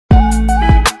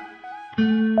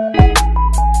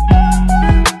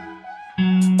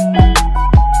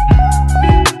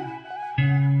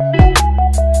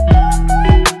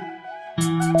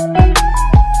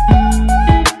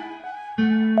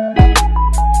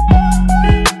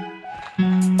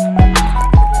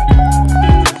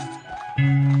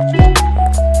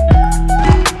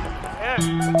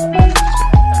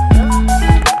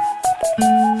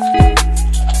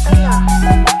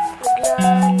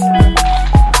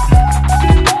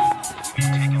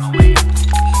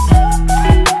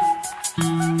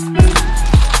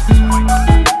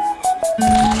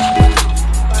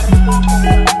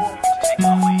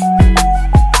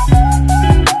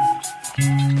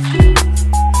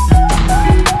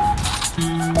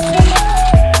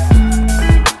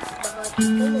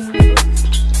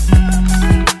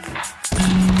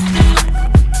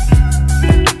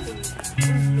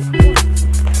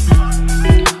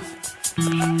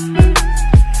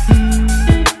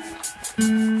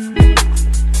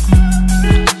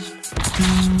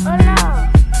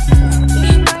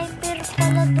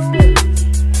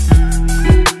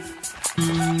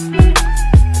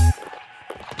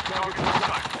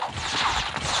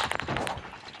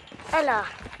Ala.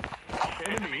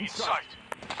 Enemy in sight.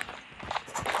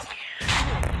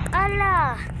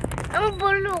 Ala. Ang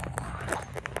bulok.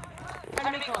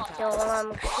 Enemy contact. Hindi ako nga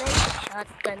mag-snipe.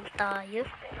 Shotgun tayo.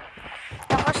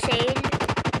 Naka-sale.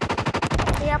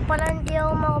 Kaya pala hindi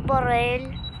ako makabarel.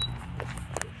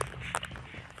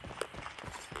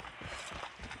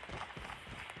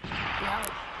 Yan.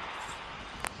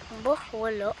 Bo,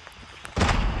 wala.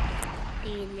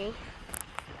 Dini.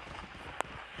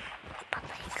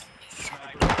 Patay ka isa.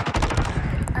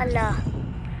 Ala.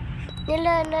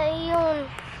 Nila na iyon.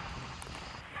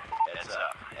 Heads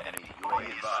up. Enemy UAV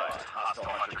advised. Hostile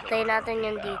hunter killer. Tayo natin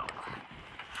yan dito.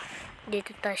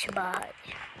 Dito tayo sa bahay.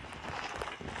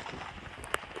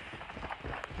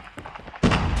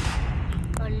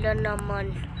 Ala naman.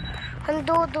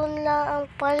 Andodon lang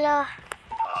pala.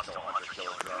 Hostile hunter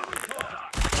killer drone inbound.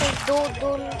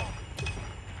 Andodon.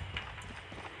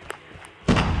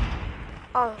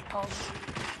 Ang pang.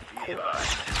 Be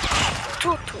advised.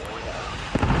 Tutu.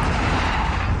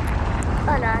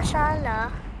 Ala, sala.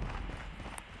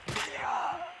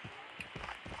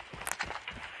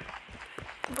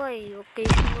 Boy, okay,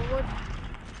 sunod.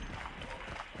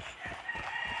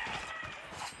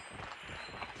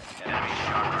 Enemy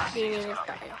sharper. Dinilip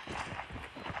tayo.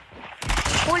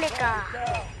 Huli ka!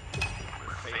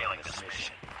 We're failing this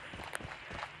mission.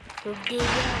 Hindi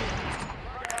yan.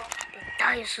 Hindi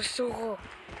tayo susuko.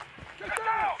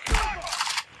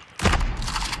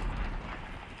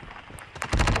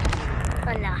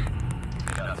 Wala.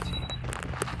 Enough team.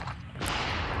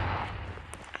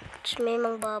 Tapos may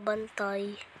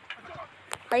magbabantay.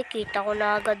 Ay, kita ko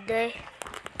na agad eh.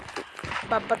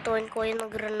 Babatuin ko yung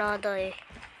granada eh.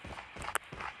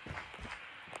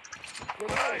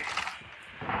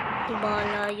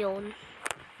 Bahala yun.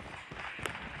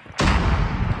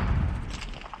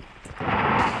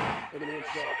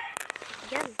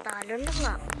 Yan, talo na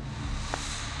nga.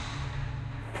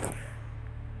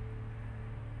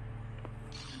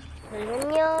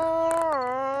 Ayun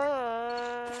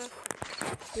yan.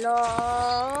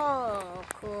 Lokos.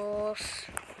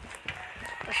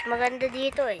 Mas maganda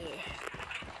dito eh.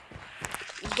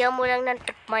 Bigyan mo lang ng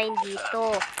trip mine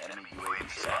dito. Enemy UAV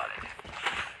spotted.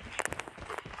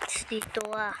 Tapos dito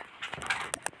ka.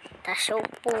 Tapos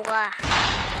upo ka.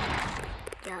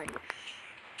 Yan.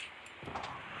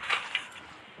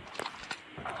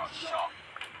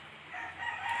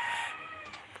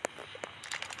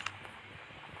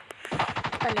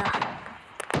 Ala.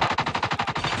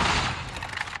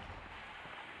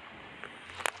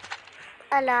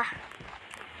 Ala.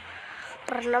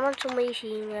 Para naman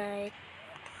sumisingay.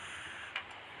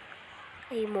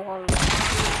 Ay mukhang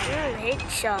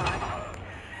headshot.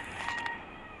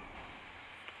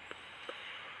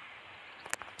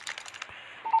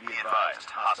 Be advised.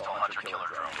 Hostile hunter killer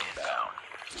drone inbound.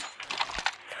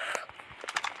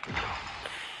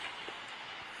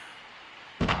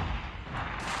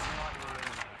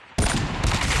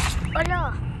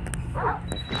 Ala.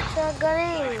 Sa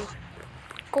galing.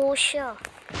 Kusya.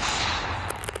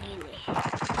 Gini.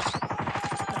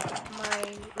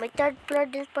 May third floor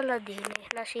din pala din eh.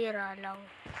 Nasira lang.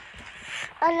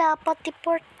 Ala, pati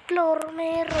fourth floor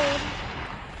meron.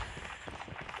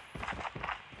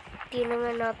 Tingnan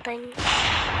nga natin.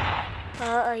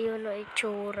 Ayun na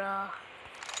itsura.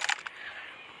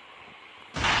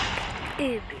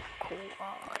 Ibig ko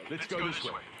ay. Let's go this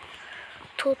way.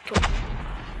 Toto.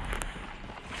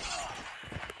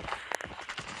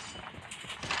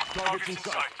 Targets in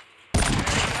sight.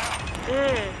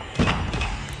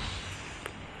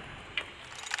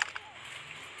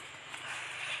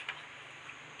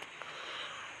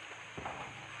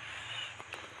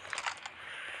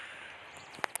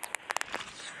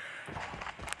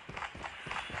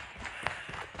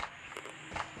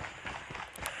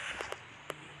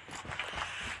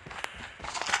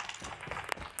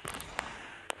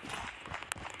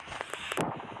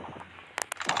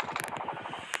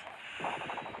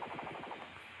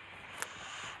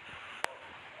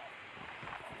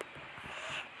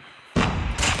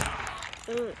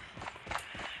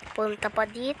 Punta pa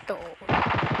dito.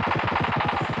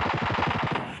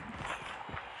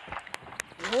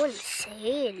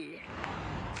 Wholesale.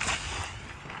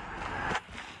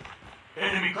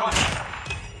 Enemy contact.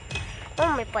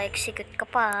 Oh, may pa-execute ka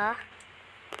pa ha.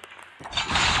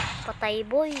 Patay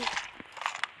boy.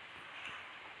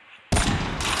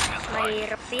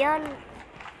 Mahirap yan.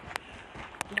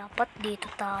 Dapat dito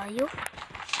tayo.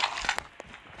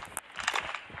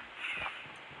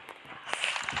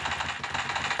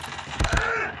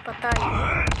 Patay.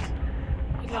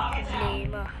 Ilang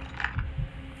problema.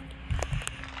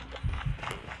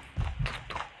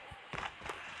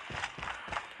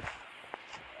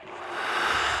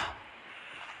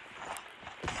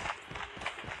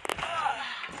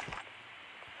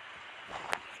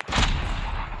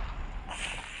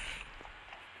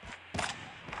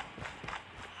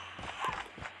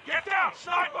 down!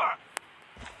 Sniper!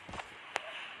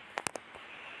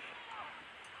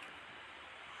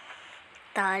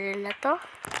 Talo na to.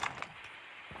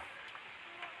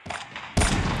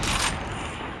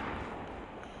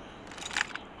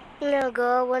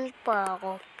 Nagawan pa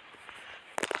ako.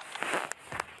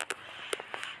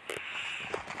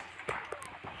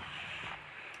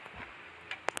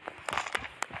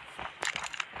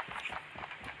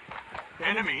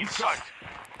 Enemy in sight.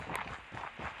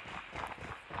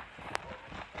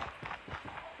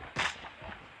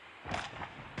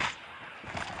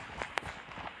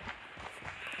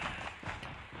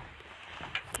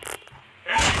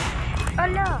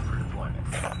 Ala!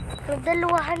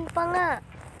 Nagdalawahan pa nga.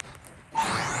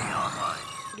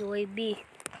 UAV.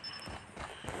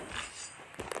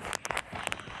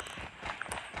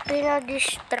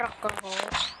 Pinadistract ako.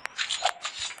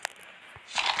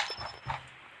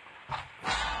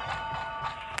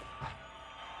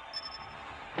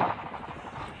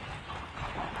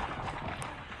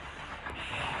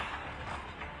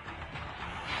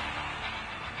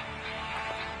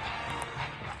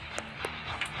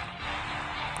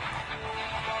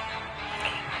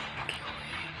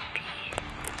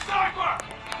 Sniper!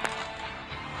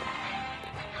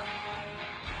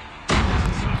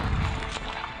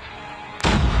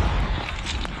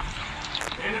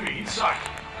 Enemy in sight.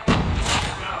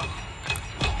 Down.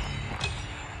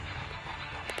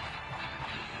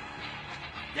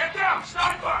 Get down,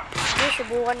 sniper! Hindi,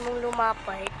 subukan mong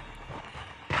lumapit.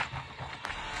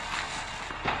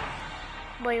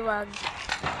 Boy, wag.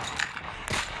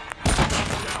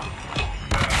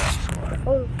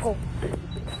 Oh, po.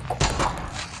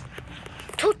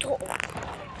 Totoo.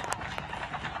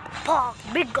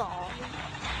 Pagbigang.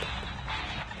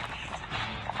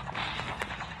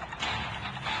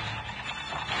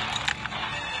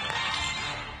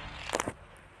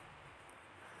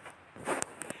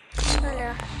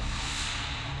 Wala.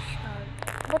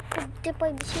 Ba't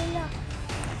 55 sila?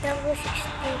 Pero 60.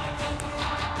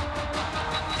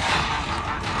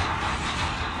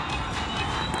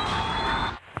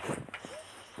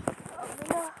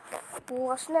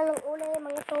 Bukas na lang ulit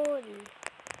mga tol.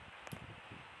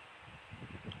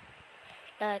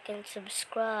 Like and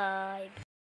subscribe.